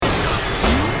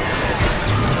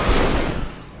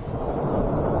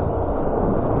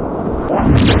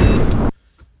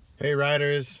Hey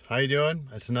riders, how you doing?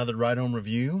 It's another ride home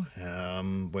review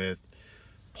with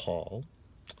Paul.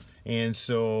 And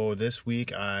so this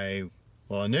week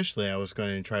initially I was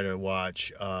going to try to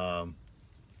watch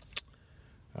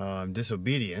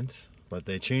Disobedience, but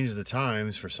they changed the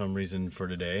times for some reason for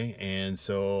today. And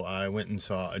so I went and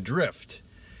saw Adrift,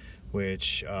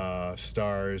 which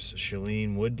stars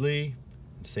Shailene Woodley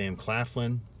and Sam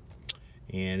Claflin,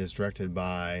 and is directed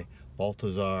by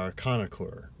Balthazar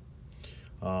Konakour.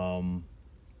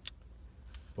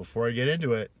 Before I get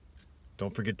into it,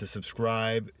 don't forget to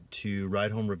subscribe to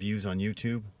Ride Home Reviews on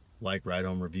YouTube, like Ride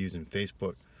Home Reviews on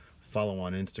Facebook, follow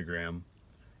on Instagram,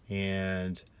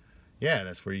 and yeah,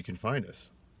 that's where you can find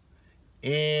us.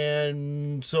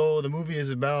 And so the movie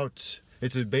is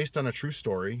it's based on a true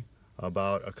story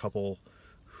about a couple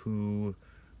who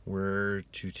were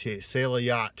to sail a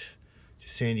yacht to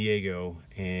San Diego,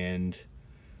 and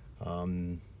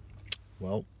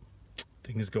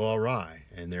things go awry,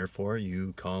 and therefore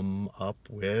you come up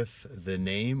with the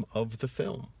name of the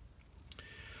film.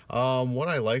 What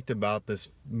I liked about this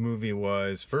movie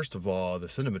was, first of all, the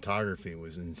cinematography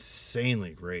was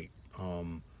insanely great.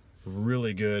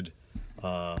 Really good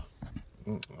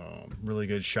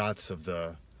shots of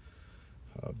the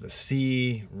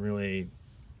sea. Really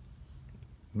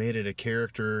made it a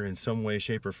character in some way,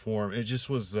 shape, or form. It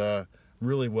just was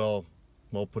really well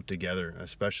put together,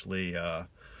 especially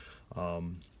for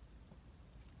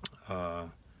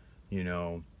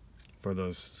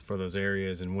those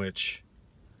areas in which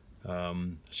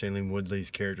Shailene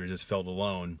Woodley's character just felt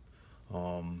alone.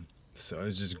 So it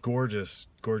was just gorgeous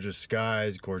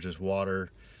skies, gorgeous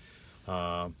water.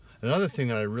 Another thing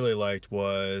that I really liked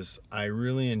was I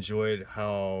really enjoyed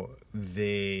how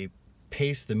they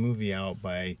paced the movie out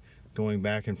by going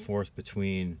back and forth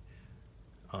between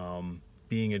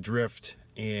being adrift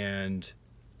and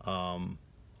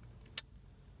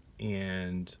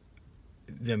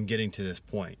them getting to this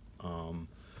point.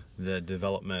 The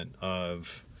development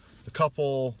of the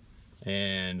couple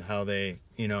and how they,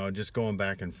 just going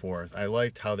back and forth. I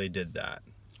liked how they did that.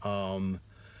 Now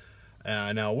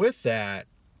with that,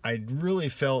 I really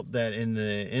felt that in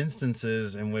the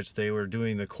instances in which they were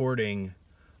doing the courting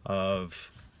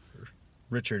of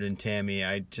Richard and Tammy,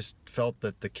 I just felt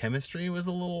that the chemistry was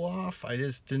a little off. I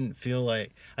just didn't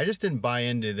buy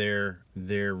into their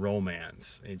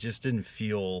romance. It just didn't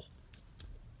feel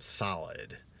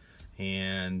solid.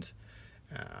 And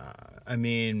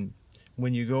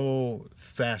when you go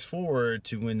fast forward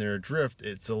to when they're adrift,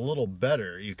 it's a little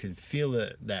better. You can feel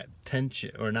that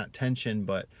tension, or not tension,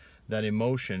 but that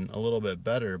emotion a little bit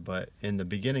better. But in the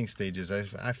beginning stages,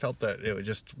 I felt that it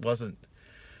just wasn't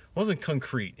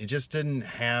concrete. It just didn't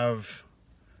have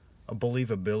a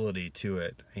believability to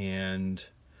it, and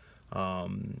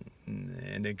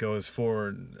it goes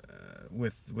forward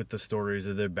with the stories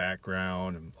of their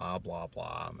background and blah blah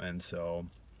blah. And so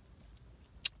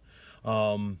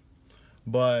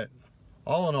but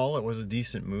all in all, it was a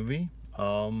decent movie.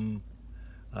 I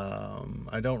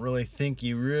don't really think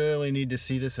you really need to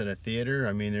see this in a theater.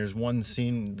 I mean, there's one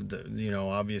scene,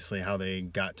 obviously how they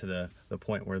got to the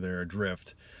point where they're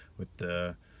adrift with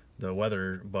the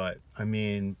weather, but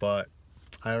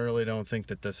I really don't think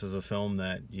that this is a film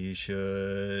that you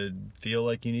should feel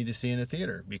like you need to see in a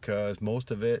theater, because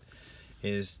most of it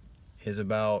is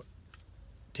about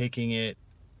taking it,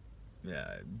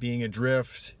 being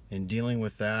adrift and dealing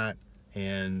with that.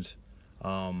 And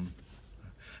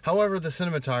however, the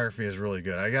cinematography is really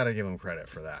good. I gotta give them credit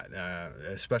for that,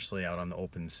 especially out on the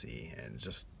open sea, and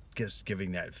just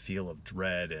giving that feel of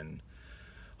dread and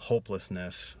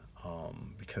hopelessness,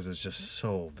 because it's just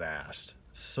so vast.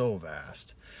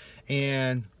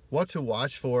 And what to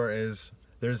watch for is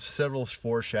there's several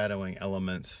foreshadowing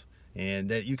elements, and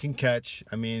that you can catch.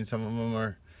 I mean, some of them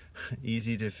are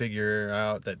easy to figure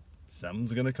out that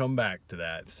something's gonna come back to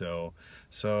that. So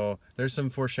there's some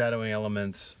foreshadowing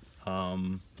elements.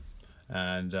 But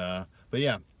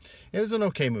yeah, it was an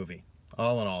okay movie.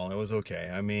 All in all, it was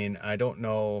okay. I mean, I don't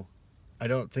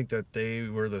think that they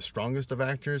were the strongest of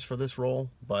actors for this role,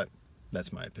 but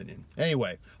that's my opinion.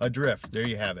 Anyway, Adrift, there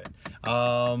you have it.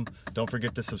 Don't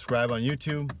forget to subscribe on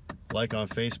YouTube, like on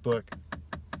Facebook,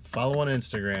 follow on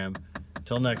Instagram.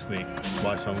 Till next week,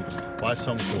 watch something cool.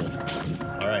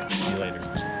 All right, see you later.